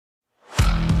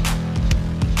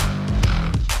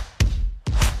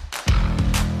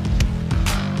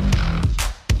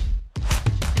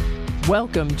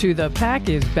Welcome to the Pack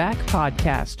is Back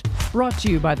podcast, brought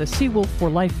to you by the Seawolf for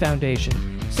Life Foundation,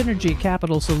 Synergy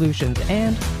Capital Solutions,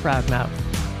 and Proudmouth.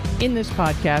 In this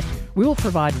podcast, we will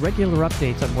provide regular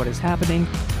updates on what is happening,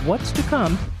 what's to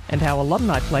come, and how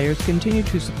alumni players continue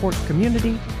to support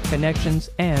community, connections,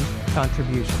 and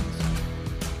contributions.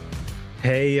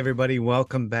 Hey, everybody.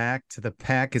 Welcome back to the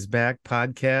Pack is Back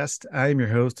podcast. I'm your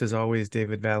host, as always,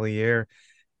 David Valier,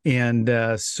 and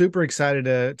super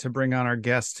excited to bring on our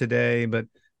guest today. But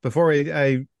before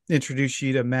I introduce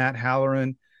you to Matt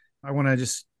Halloran, I want to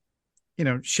just,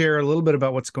 share a little bit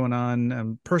about what's going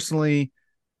on. Personally,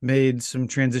 made some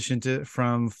transition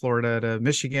from Florida to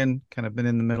Michigan, kind of been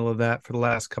in the middle of that for the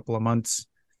last couple of months.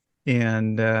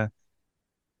 And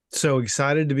so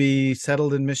excited to be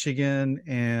settled in Michigan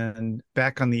and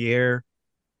back on the air.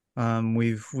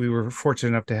 We were fortunate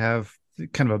enough to have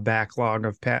kind of a backlog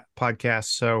of podcasts,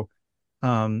 so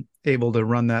able to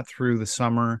run that through the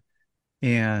summer,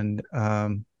 and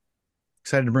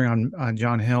excited to bring on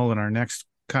John Hill in our next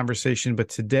conversation. But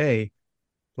today,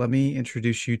 let me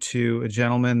introduce you to a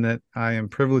gentleman that I am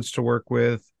privileged to work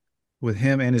with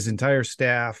him and his entire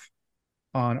staff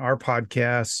on our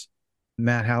podcast,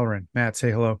 Matt Halloran. Matt, say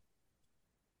hello.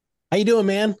 How you doing,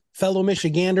 man? Fellow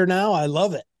Michigander now. I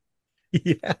love it.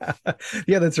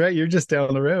 Yeah, that's right. You're just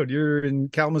down the road. You're in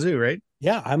Kalamazoo, right?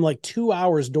 Yeah, I'm like 2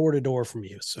 hours door to door from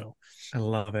you. So I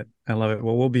love it. Well,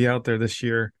 we'll be out there this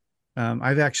year.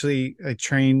 I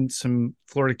trained some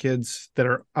Florida kids that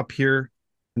are up here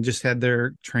and just had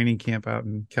their training camp out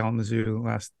in Kalamazoo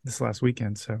this last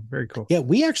weekend. So very cool. Yeah,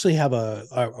 we actually have a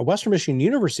Western Michigan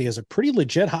University has a pretty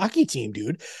legit hockey team,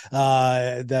 dude.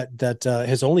 That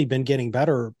has only been getting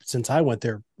better since I went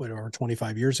there, whatever,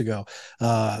 25 years ago.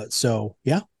 So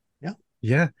yeah.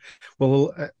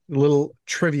 Well, a little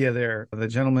trivia there. The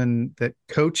gentleman that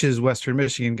coaches Western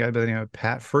Michigan, guy by the name of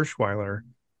Pat Ferschweiler,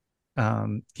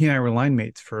 he and I were line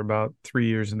mates for about 3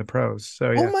 years in the pros.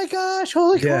 So yeah. Oh my gosh,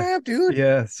 holy crap, dude.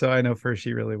 Yeah, so I know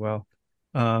Ferschy really well.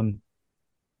 And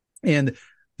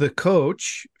the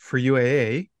coach for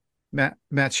UAA, Matt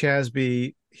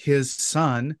Shasby, his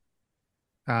son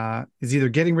is either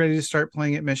getting ready to start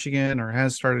playing at Michigan or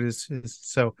has started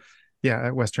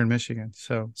at Western Michigan.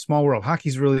 So small world.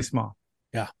 Hockey's really small.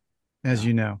 Yeah. As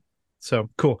you know. So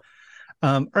cool.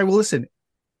 All right, well, listen,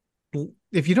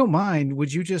 if you don't mind,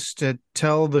 would you just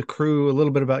tell the crew a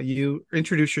little bit about you,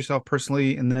 introduce yourself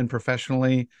personally and then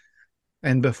professionally?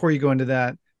 And before you go into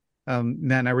that,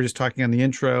 Matt and I were just talking on the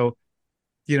intro,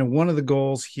 one of the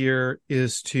goals here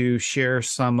is to share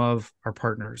some of our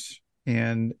partners.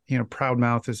 And,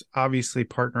 Proudmouth is obviously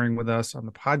partnering with us on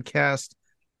the podcast,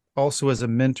 also as a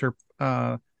mentor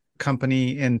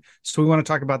company. And so we want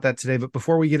to talk about that today. But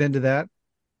before we get into that,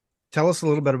 tell us a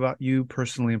little bit about you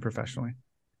personally and professionally.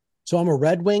 So I'm a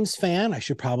Red Wings fan. I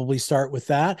should probably start with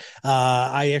that.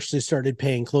 I actually started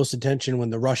paying close attention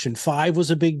when the Russian Five was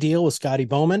a big deal with Scotty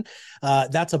Bowman.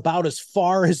 That's about as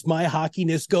far as my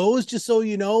hockeyness goes, just so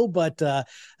you know. But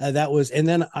that was, and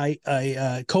then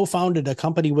I co-founded a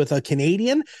company with a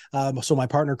Canadian. So my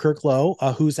partner, Kirk Lowe,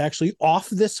 who's actually off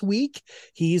this week.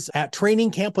 He's at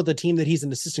training camp with a team that he's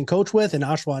an assistant coach with in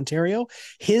Oshawa, Ontario.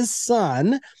 His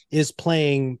son is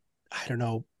playing, I don't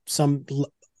know,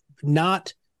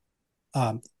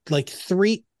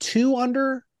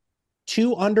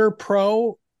 two under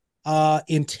pro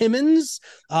in Timmins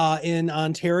in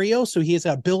Ontario. So he has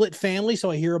a billet family.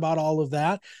 So I hear about all of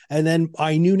that. And then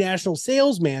I knew national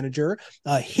sales manager,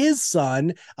 his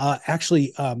son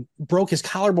actually broke his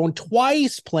collarbone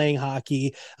twice playing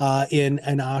hockey in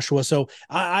Oshawa. So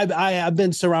I've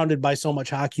been surrounded by so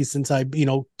much hockey since I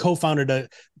co-founded a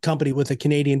company with a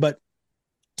Canadian. But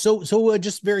So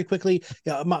just very quickly,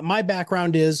 my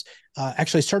background is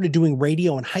actually I started doing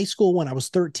radio in high school when I was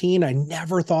 13. I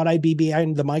never thought I'd be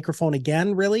behind the microphone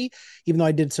again, really, even though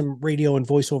I did some radio and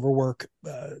voiceover work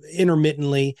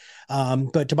intermittently.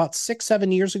 But about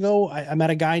 6-7 years ago, I met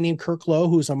a guy named Kirk Lowe,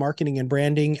 who's a marketing and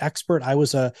branding expert. I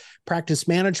was a practice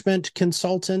management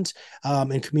consultant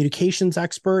and communications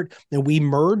expert, and we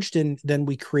merged, and then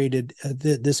we created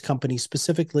this company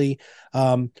specifically.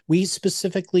 We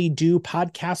specifically do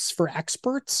podcasts for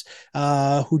experts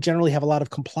who generally have a lot of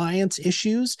compliance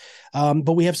issues,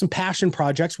 but we have some passion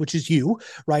projects, which is you,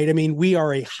 right? I mean, we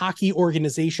are a hockey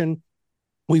organization.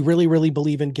 We really, really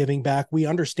believe in giving back. We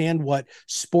understand what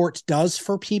sport does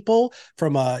for people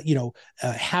from a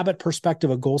habit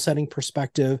perspective, a goal setting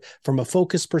perspective, from a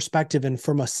focus perspective, and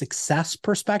from a success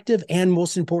perspective. And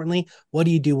most importantly, what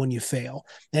do you do when you fail?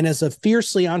 And as a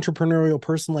fiercely entrepreneurial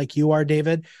person like you are,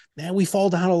 David, man, we fall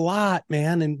down a lot,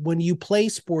 man. And when you play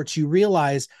sports, you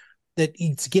realize that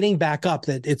it's getting back up,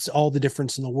 that it's all the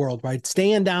difference in the world, right?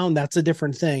 Staying down, that's a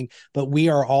different thing, but we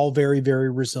are all very,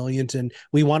 very resilient, and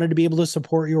we wanted to be able to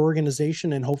support your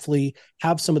organization and hopefully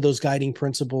have some of those guiding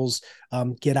principles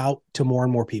get out to more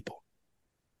and more people.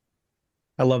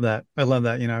 I love that. I love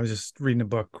that. I was just reading a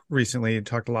book recently. It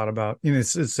talked a lot about,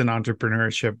 it's an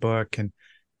entrepreneurship book, and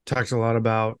talks a lot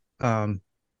about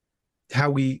how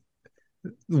we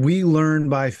learn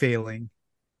by failing,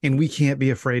 and we can't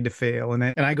be afraid to fail. And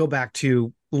I go back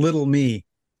to little me.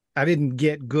 I didn't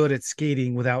get good at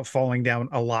skating without falling down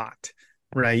a lot,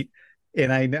 right?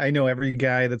 And I know every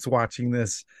guy that's watching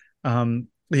this, from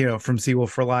Seawolf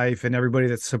for Life, and everybody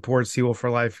that supports Seawolf for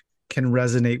Life can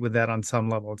resonate with that on some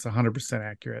level. It's 100%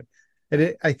 accurate.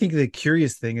 And I think the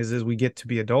curious thing is, as we get to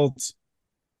be adults,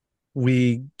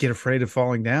 we get afraid of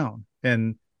falling down,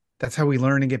 and that's how we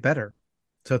learn and get better.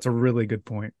 So it's a really good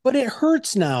point. But it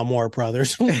hurts now more,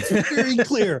 brothers. It's very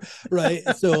clear, right?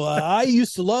 So I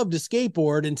used to love to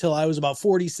skateboard until I was about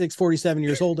 46, 47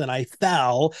 years old, and I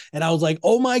fell, and I was like,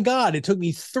 oh my God, it took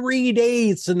me 3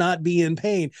 days to not be in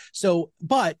pain. So,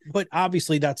 but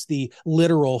obviously that's the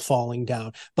literal falling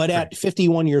down. But at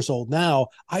 51 years old now,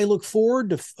 I look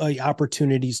forward to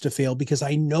opportunities to fail, because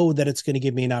I know that it's going to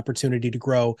give me an opportunity to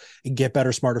grow and get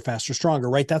better, smarter, faster, stronger,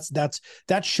 right?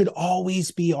 That should always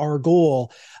be our goal.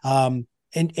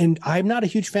 And I'm not a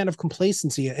huge fan of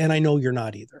complacency, and I know you're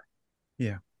not either.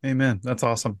 Yeah. Amen. That's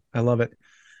awesome. I love it.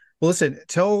 Well, listen,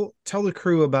 tell the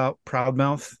crew about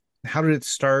Proudmouth. How did it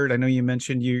start? I know you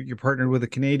mentioned you partnered with a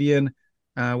Canadian.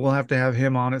 We'll have to have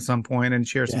him on at some point and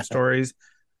share some stories.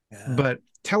 Yeah. But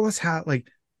tell us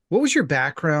what was your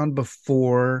background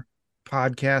before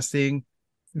podcasting?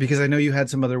 Because I know you had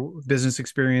some other business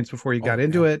experience before you got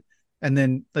into it. And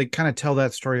then kind of tell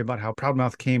that story about how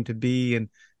Proudmouth came to be and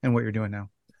what you're doing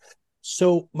now.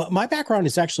 So my background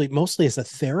is actually mostly as a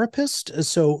therapist.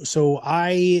 So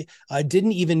I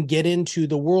didn't even get into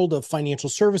the world of financial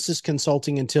services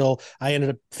consulting until I ended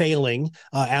up failing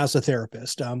as a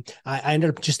therapist. I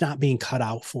ended up just not being cut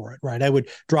out for it, right? I would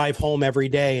drive home every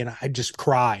day and I'd just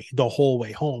cry the whole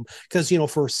way home because,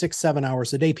 for 6-7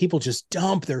 hours a day, people just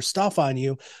dump their stuff on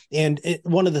you. And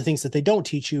one of the things that they don't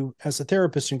teach you as a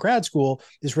therapist in grad school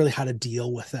is really how to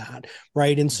deal with that,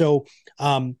 right? And so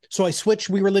I switched.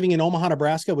 We were living in Omaha,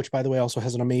 Nebraska, which, by the way, also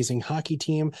has an amazing hockey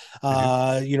team.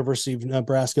 University of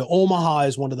Nebraska. Omaha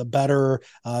is one of the better.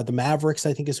 The Mavericks,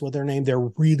 I think, is what they're named. They're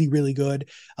really, really good.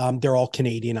 They're all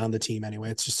Canadian on the team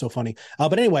anyway. It's just so funny.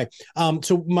 But anyway,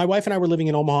 so my wife and I were living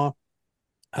in Omaha.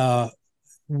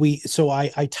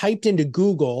 I typed into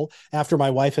Google after my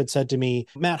wife had said to me,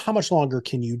 Matt, how much longer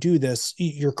can you do this?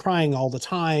 You're crying all the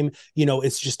time.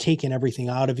 It's just taking everything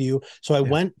out of you. So I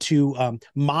went to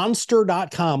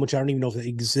monster.com, which I don't even know if it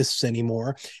exists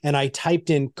anymore. And I typed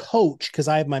in coach because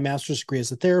I have my master's degree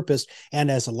as a therapist and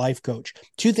as a life coach.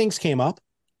 2 things came up.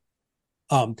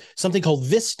 Something called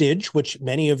Vistage, which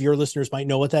many of your listeners might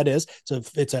know what that is. So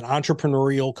it's an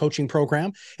entrepreneurial coaching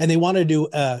program, and they want to do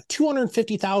a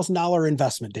 $250,000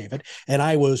 investment, David. And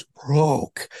I was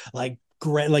broke, like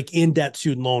in debt,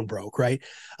 student loan broke, right?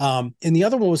 And the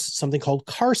other one was something called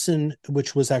Carson,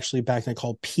 which was actually back then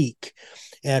called Peak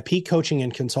Coaching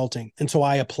and Consulting. And so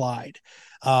I applied.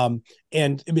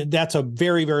 And that's a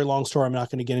very, very long story I'm not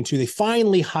going to get into. They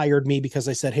finally hired me because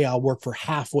I said, hey, I'll work for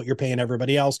half what you're paying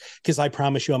everybody else, because I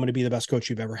promise you I'm going to be the best coach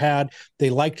you've ever had.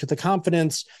 They liked the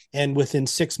confidence. And within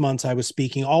 6 months, I was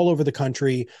speaking all over the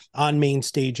country on main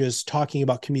stages, talking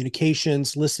about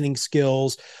communications, listening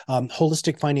skills,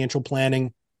 holistic financial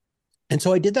planning. And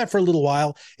so I did that for a little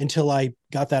while until I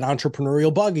got that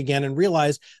entrepreneurial bug again and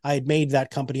realized I had made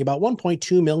that company about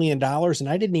 $1.2 million, and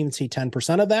I didn't even see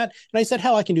 10% of that. And I said,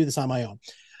 hell, I can do this on my own.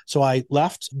 So I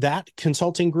left that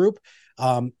consulting group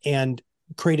and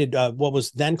created what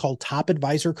was then called Top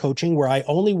Advisor Coaching, where I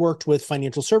only worked with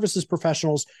financial services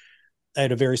professionals. I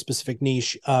had a very specific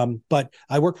niche, but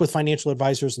I worked with financial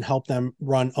advisors and helped them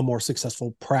run a more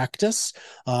successful practice.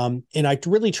 And I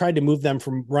really tried to move them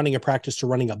from running a practice to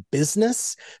running a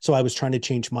business. So I was trying to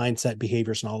change mindset,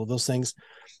 behaviors, and all of those things.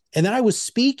 And then I was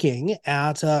speaking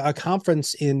at a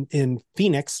conference in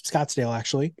Phoenix, Scottsdale,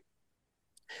 actually.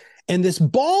 And this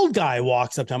bald guy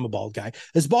walks up to me. I'm a bald guy.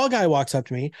 This bald guy walks up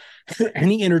to me and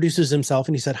he introduces himself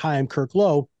and he said, hi, I'm Kirk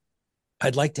Lowe.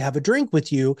 I'd like to have a drink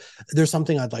with you. There's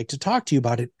something I'd like to talk to you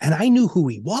about it. And I knew who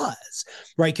he was,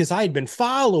 right? Because I had been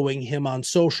following him on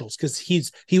socials because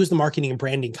he was the marketing and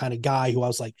branding kind of guy who I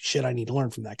was like, shit, I need to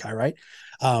learn from that guy, right?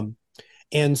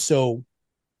 And so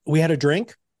we had a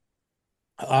drink,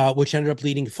 which ended up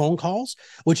leading to phone calls,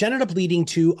 which ended up leading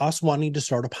to us wanting to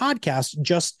start a podcast,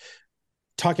 just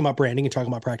talking about branding and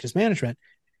talking about practice management.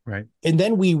 Right. And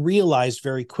then we realized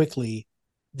very quickly,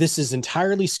 this is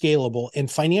entirely scalable, and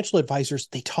financial advisors,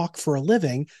 they talk for a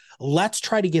living. Let's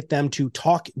try to get them to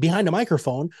talk behind a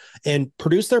microphone and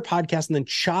produce their podcast and then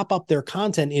chop up their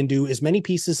content into as many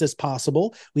pieces as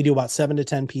possible. We do about 7 to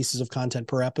 10 pieces of content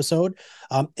per episode,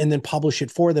 and then publish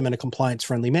it for them in a compliance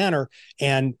friendly manner.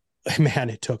 And man,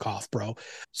 it took off, bro.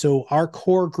 So our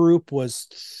core group was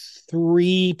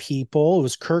 3 people. It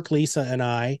was Kirk, Lisa, and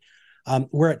I.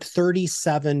 We're at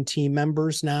 37 team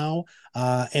members now,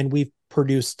 and we've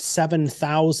produced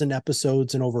 7,000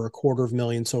 episodes and over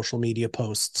 250,000 social media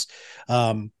posts.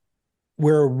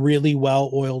 We're a really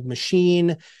well-oiled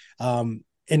machine.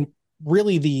 And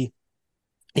really the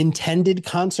intended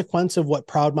consequence of what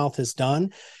Proudmouth has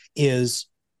done is,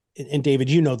 and David,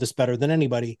 you know this better than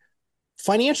anybody,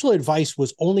 financial advice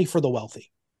was only for the wealthy.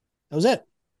 That was it.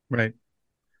 Right.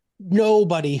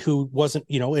 Nobody who wasn't,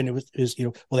 and it was,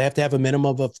 well, they have to have a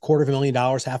minimum of $250,000,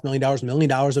 $500,000, $1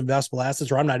 million of investable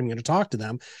assets, or I'm not even going to talk to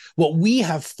them. What we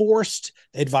have forced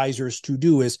advisors to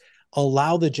do is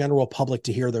allow the general public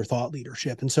to hear their thought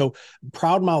leadership. And so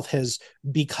Proudmouth has,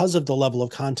 because of the level of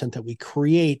content that we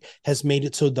create, has made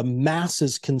it so the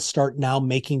masses can start now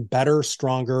making better,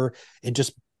 stronger, and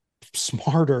just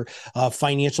smarter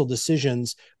financial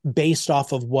decisions based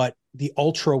off of what the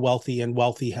ultra wealthy and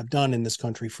wealthy have done in this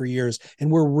country for years. And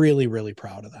we're really, really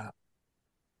proud of that.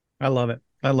 I love it.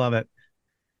 I love it.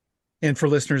 And for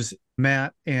listeners,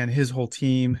 Matt and his whole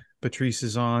team, Patrice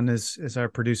is on as our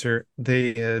producer.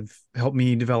 They have helped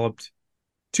me develop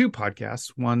 2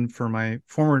 podcasts, one for my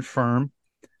former firm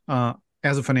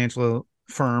as a financial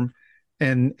firm,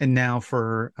 and now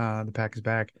for the Pack is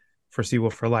Back for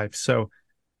Seawolf for Life. So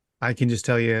I can just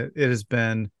tell you, it has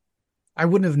been, I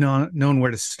wouldn't have known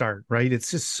where to start, right? It's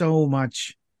just so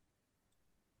much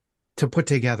to put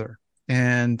together,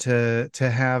 and to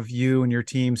have you and your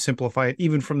team simplify it,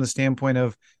 even from the standpoint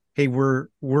of, hey, we're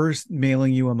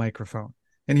mailing you a microphone,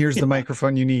 and here's the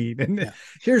microphone you need, and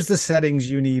here's the settings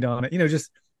you need on it.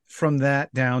 Just from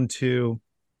that down to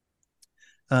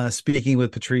speaking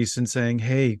with Patrice and saying,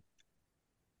 hey,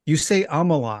 you say a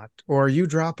lot, or you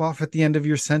drop off at the end of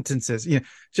your sentences.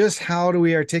 Just how do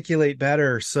we articulate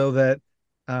better so that,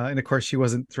 and of course she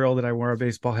wasn't thrilled that I wore a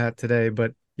baseball hat today,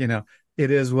 but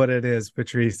it is what it is,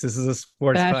 Patrice. This is a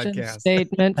sports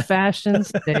podcast. Fashion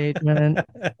statement.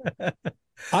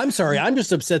 I'm sorry. I'm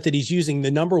just upset that he's using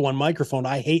the number one microphone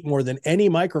I hate more than any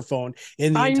microphone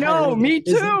in the entire know, world. me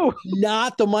too.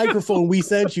 Not the microphone we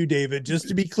sent you, David, just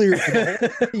to be clear.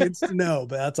 It's to know,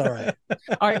 but that's all right.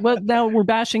 All right. Well, now we're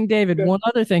bashing David. One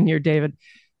other thing here, David.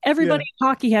 Everybody in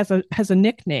hockey has a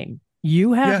nickname.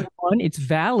 You have one. It's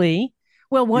Valley.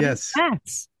 Well, what is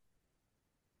Pat's?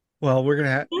 Well, we're gonna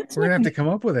have to come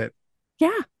up with it.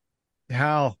 Yeah.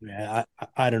 How? Yeah,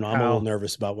 I don't know. I'm a little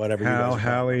nervous about whatever.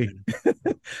 Howie.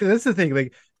 That's the thing.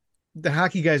 Like, the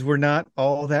hockey guys, we're not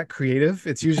all that creative.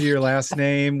 It's usually your last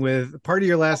name with part of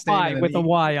your last name with a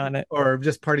Y on it, or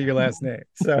just part of your last name.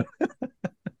 So,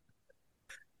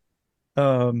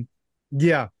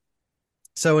 yeah.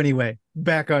 So anyway,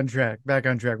 back on track.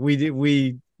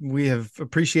 We have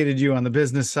appreciated you on the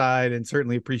business side, and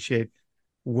certainly appreciate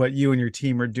what you and your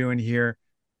team are doing here.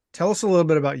 Tell us a little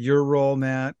bit about your role,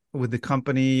 Matt, with the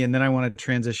company, and then I want to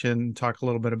transition, talk a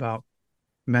little bit about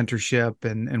mentorship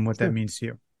and what that means to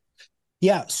you.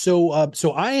 Yeah. So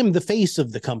I am the face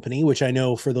of the company, which I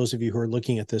know for those of you who are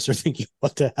looking at this are thinking,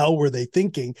 what the hell were they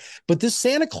thinking? But this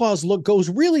Santa Claus look goes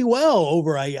really well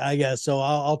over, I guess. So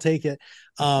I'll take it.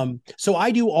 So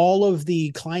I do all of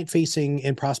the client facing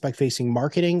and prospect facing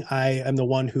marketing. I am the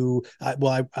one who,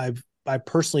 I've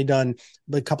personally done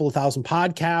a couple of thousand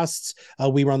podcasts.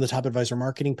 We run the Top Advisor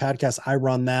Marketing podcast. I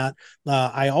run that.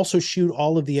 I also shoot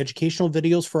all of the educational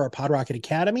videos for our PodRocket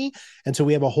Academy. And so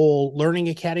we have a whole learning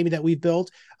academy that we've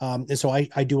built. And so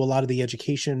I do a lot of the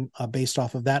education based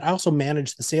off of that. I also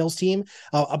manage the sales team.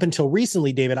 Up until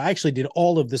recently, David, I actually did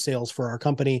all of the sales for our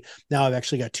company. Now I've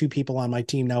actually got 2 people on my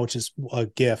team now, which is a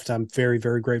gift. I'm very,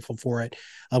 very grateful for it.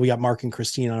 We got Mark and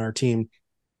Christine on our team.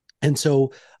 And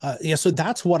so, so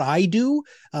that's what I do.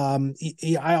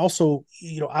 I also,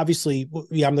 obviously,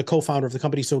 I'm the co-founder of the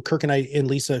company. So Kirk and I and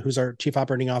Lisa, who's our chief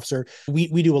operating officer,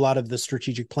 we do a lot of the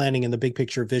strategic planning and the big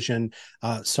picture vision,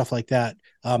 stuff like that.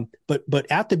 But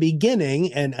at the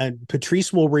beginning, and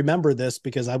Patrice will remember this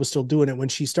because I was still doing it when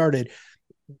she started,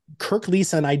 Kirk,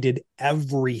 Lisa, and I did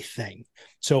everything.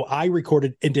 So I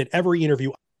recorded and did every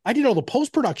interview. I did all the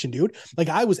post-production, dude. Like,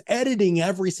 I was editing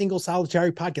every single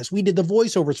solitary podcast. We did the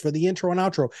voiceovers for the intro and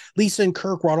outro. Lisa and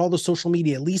Kirk wrote all the social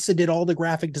media. Lisa did all the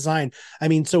graphic design. I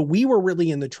mean, so we were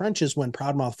really in the trenches when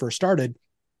Proudmouth first started.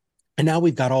 And now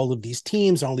we've got all of these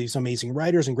teams, all these amazing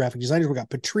writers and graphic designers. We got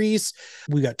Patrice,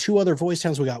 we got 2 other voice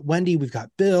talents. We got Wendy, we've got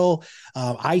Bill.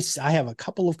 I have a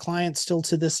couple of clients still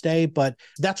to this day, but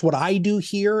that's what I do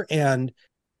here. And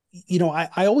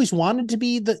I always wanted to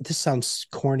be this sounds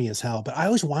corny as hell, but I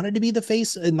always wanted to be the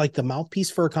face and like the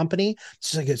mouthpiece for a company.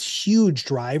 It's like a huge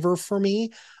driver for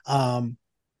me.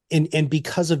 And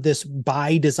because of this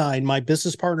by design, my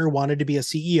business partner wanted to be a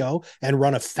CEO and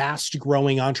run a fast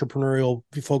growing entrepreneurial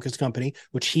focused company,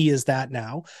 which he is that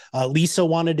now. Lisa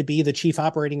wanted to be the chief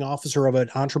operating officer of an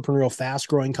entrepreneurial fast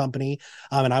growing company.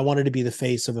 And I wanted to be the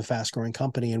face of a fast growing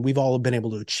company. And we've all been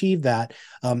able to achieve that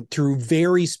through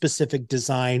very specific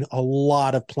design, a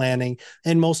lot of planning.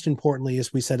 And most importantly,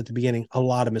 as we said at the beginning, a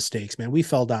lot of mistakes, man. We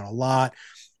fell down a lot.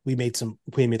 We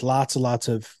made lots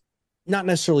of not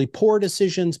necessarily poor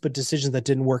decisions, but decisions that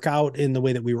didn't work out in the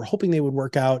way that we were hoping they would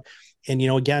work out. And,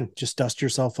 again, just dust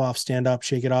yourself off, stand up,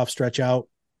 shake it off, stretch out,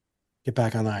 get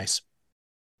back on the ice.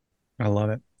 I love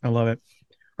it. All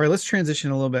right, let's transition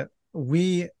a little bit.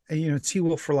 We, at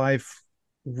Seawolf for Life,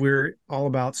 we're all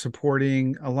about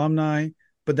supporting alumni,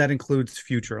 but that includes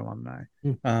future alumni.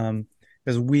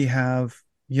 As we have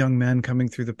young men coming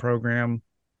through the program,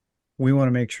 we want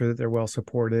to make sure that they're well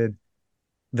supported,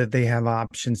 that they have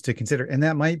options to consider. And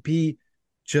that might be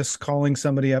just calling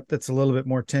somebody up that's a little bit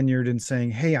more tenured and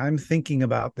saying, hey, I'm thinking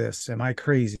about this. Am I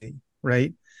crazy?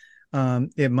 Right?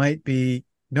 It might be,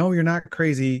 no, you're not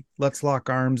crazy. Let's lock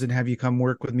arms and have you come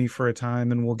work with me for a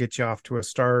time and we'll get you off to a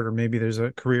start, or maybe there's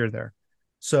a career there.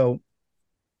 So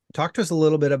talk to us a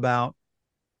little bit about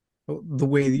the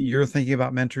way that you're thinking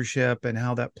about mentorship and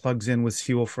how that plugs in with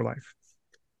Fuel for Life.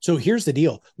 So here's the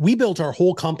deal. We built our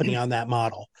whole company on that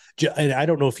model. And I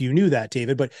don't know if you knew that,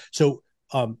 David, but so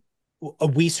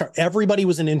everybody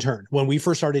was an intern. When we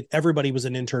first started, everybody was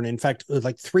an intern. In fact,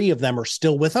 like 3 of them are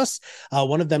still with us.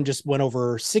 One of them just went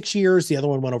over 6 years. The other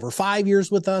one went over 5 years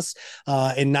with us.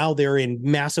 And now they're in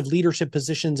massive leadership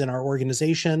positions in our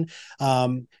organization.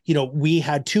 We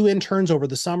had 2 interns over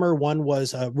the summer. One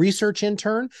was a research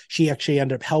intern. She actually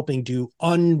ended up helping do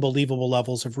unbelievable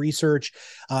levels of research.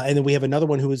 And then we have another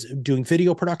one who is doing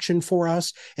video production for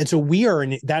us. And so we are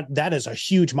in that is a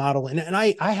huge model. And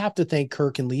I have to thank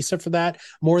Kirk and Lisa for that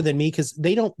more than me, because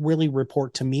they don't really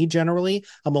report to me generally.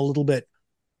 I'm a little bit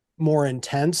more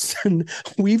intense and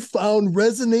we found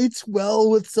resonates well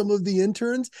with some of the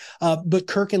interns. But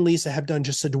Kirk and Lisa have done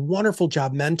just a wonderful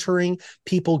job mentoring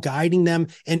people, guiding them,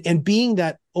 and being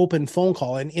that open phone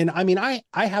call. And I mean, I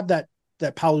have that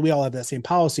policy. We all have that same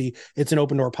policy. It's an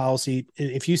open door policy.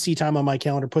 If you see time on my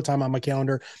calendar, put time on my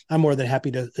calendar. I'm more than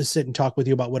happy to sit and talk with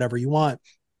you about whatever you want.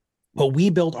 But we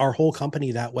built our whole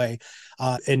company that way.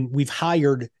 And we've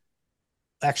hired,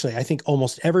 actually, I think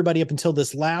almost everybody up until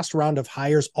this last round of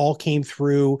hires all came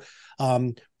through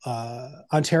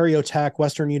Ontario Tech,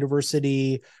 Western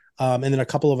University, and then a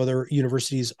couple of other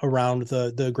universities around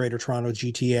the Greater Toronto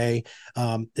GTA.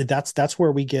 That's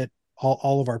where we get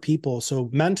all of our people. So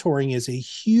mentoring is a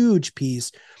huge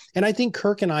piece. And I think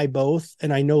Kirk and I both,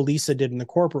 and I know Lisa did in the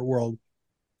corporate world,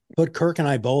 but Kirk and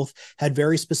I both had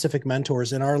very specific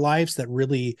mentors in our lives that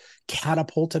really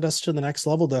catapulted us to the next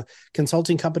level. The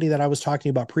consulting company that I was talking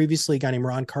about previously, a guy named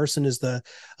Ron Carson, is the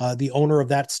owner of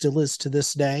that, still is to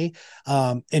this day.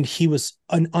 And he was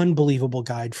an unbelievable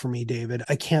guide for me, David.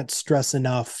 I can't stress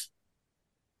enough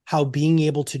how being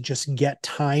able to just get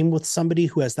time with somebody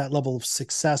who has that level of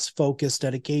success, focus,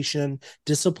 dedication,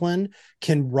 discipline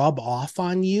can rub off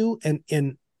on you.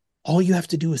 And all you have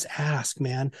to do is ask,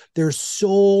 man. There's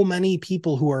so many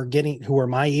people who are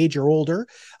my age or older,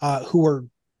 who are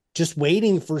just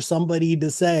waiting for somebody to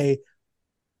say,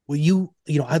 well,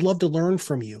 I'd love to learn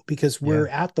from you, because we're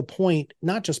at the point,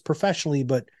 not just professionally,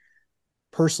 but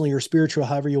personally or spiritual,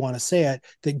 however you want to say it,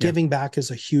 that giving back is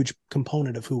a huge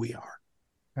component of who we are.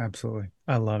 Absolutely.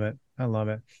 I love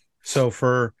it. So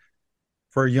for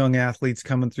young athletes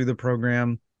coming through the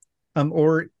program,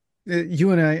 or you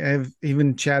and I have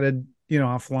even chatted,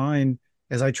 offline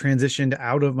as I transitioned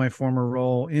out of my former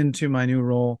role into my new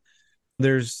role.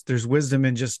 There's wisdom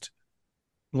in just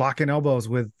locking elbows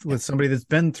with somebody that's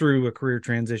been through a career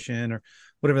transition or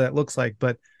whatever that looks like.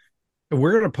 But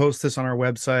we're going to post this on our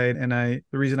website. And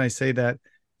the reason I say that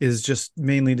is just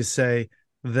mainly to say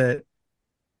that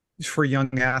for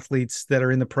young athletes that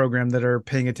are in the program that are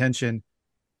paying attention,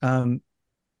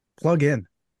 plug in.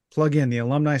 The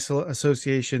Alumni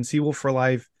Association, Seawolf for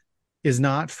Life, is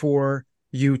not for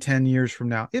you 10 years from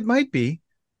now. It might be,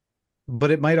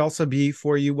 but it might also be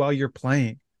for you while you're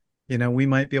playing. We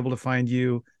might be able to find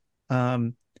you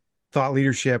thought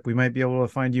leadership. We might be able to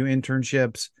find you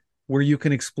internships where you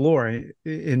can explore.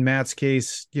 In Matt's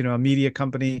case, a media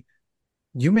company,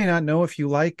 you may not know if you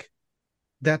like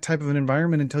that type of an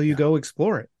environment until you go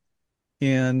explore it.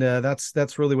 And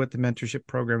that's really what the mentorship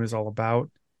program is all about.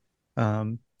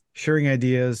 Sharing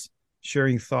ideas,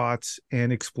 sharing thoughts,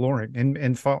 and exploring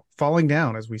and falling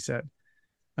down, as we said.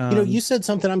 You said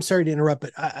something, I'm sorry to interrupt,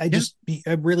 but I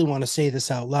really want to say this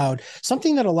out loud.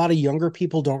 Something that a lot of younger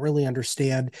people don't really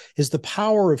understand is the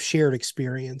power of shared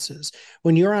experiences.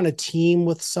 When you're on a team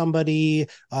with somebody,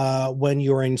 when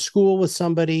you're in school with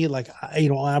somebody, like,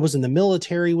 I was in the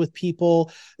military with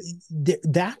people,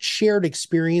 that shared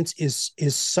experience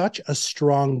is such a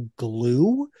strong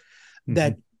glue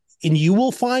that, and you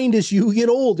will find as you get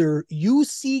older, you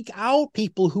seek out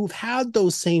people who've had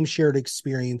those same shared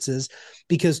experiences,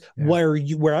 because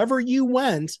wherever you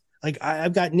went, like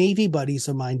I've got Navy buddies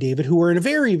of mine, David, who are in a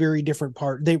very, very different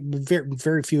part. They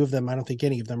very few of them, I don't think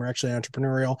any of them are actually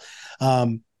entrepreneurial.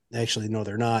 Actually, no,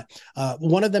 they're not.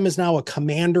 One of them is now a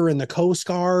commander in the Coast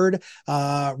Guard,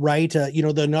 right?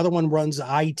 Another one runs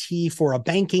IT for a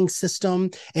banking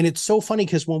system. And it's so funny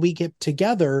because when we get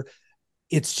together,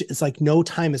 it's like no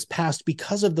time has passed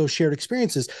because of those shared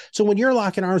experiences. So when you're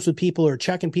locking arms with people or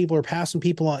checking people or passing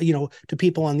people, to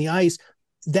people on the ice,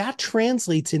 that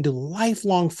translates into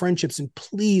lifelong friendships. And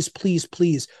please, please,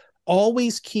 please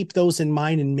always keep those in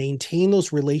mind and maintain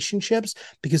those relationships,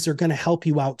 because they're going to help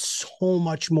you out so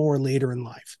much more later in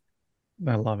life.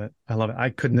 I love it. I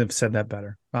couldn't have said that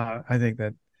better. I think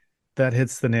that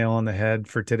hits the nail on the head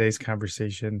for today's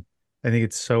conversation. I think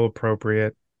it's so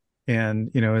appropriate. And,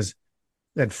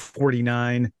 at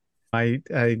 49,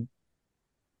 I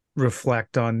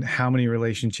reflect on how many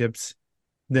relationships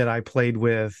that I played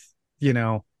with,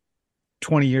 20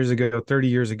 years ago, 30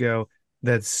 years ago,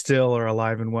 that still are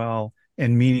alive and well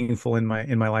and meaningful in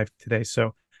my life today.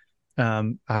 So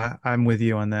I'm with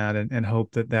you on that, and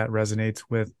hope that resonates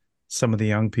with some of the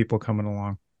young people coming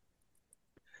along.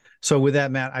 So with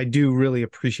that, Matt, I do really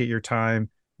appreciate your time.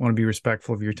 I want to be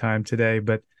respectful of your time today,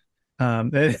 but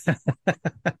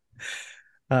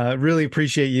really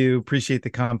appreciate you, appreciate the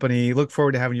company. Look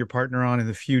forward to having your partner on in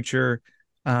the future.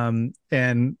 And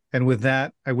with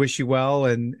that, I wish you well.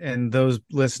 And those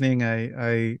listening,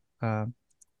 I know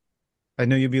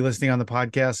you'll be listening on the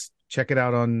podcast. Check it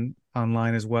out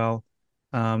online as well.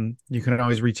 You can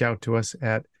always reach out to us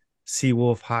at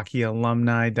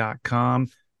seawolfhockeyalumni.com,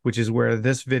 which is where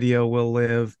this video will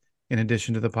live in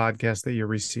addition to the podcast that you're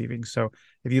receiving. So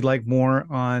if you'd like more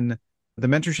on the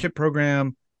mentorship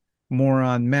program, more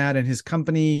on Matt and his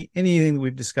company, anything that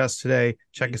we've discussed today,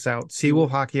 check us out,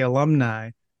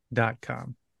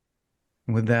 seawolfhockeyalumni.com.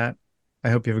 And with that, I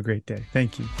hope you have a great day.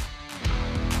 Thank you.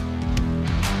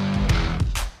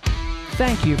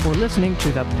 Thank you for listening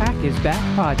to the Pack is Back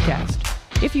podcast.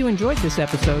 If you enjoyed this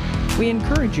episode, we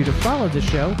encourage you to follow the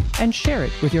show and share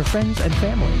it with your friends and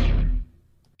family.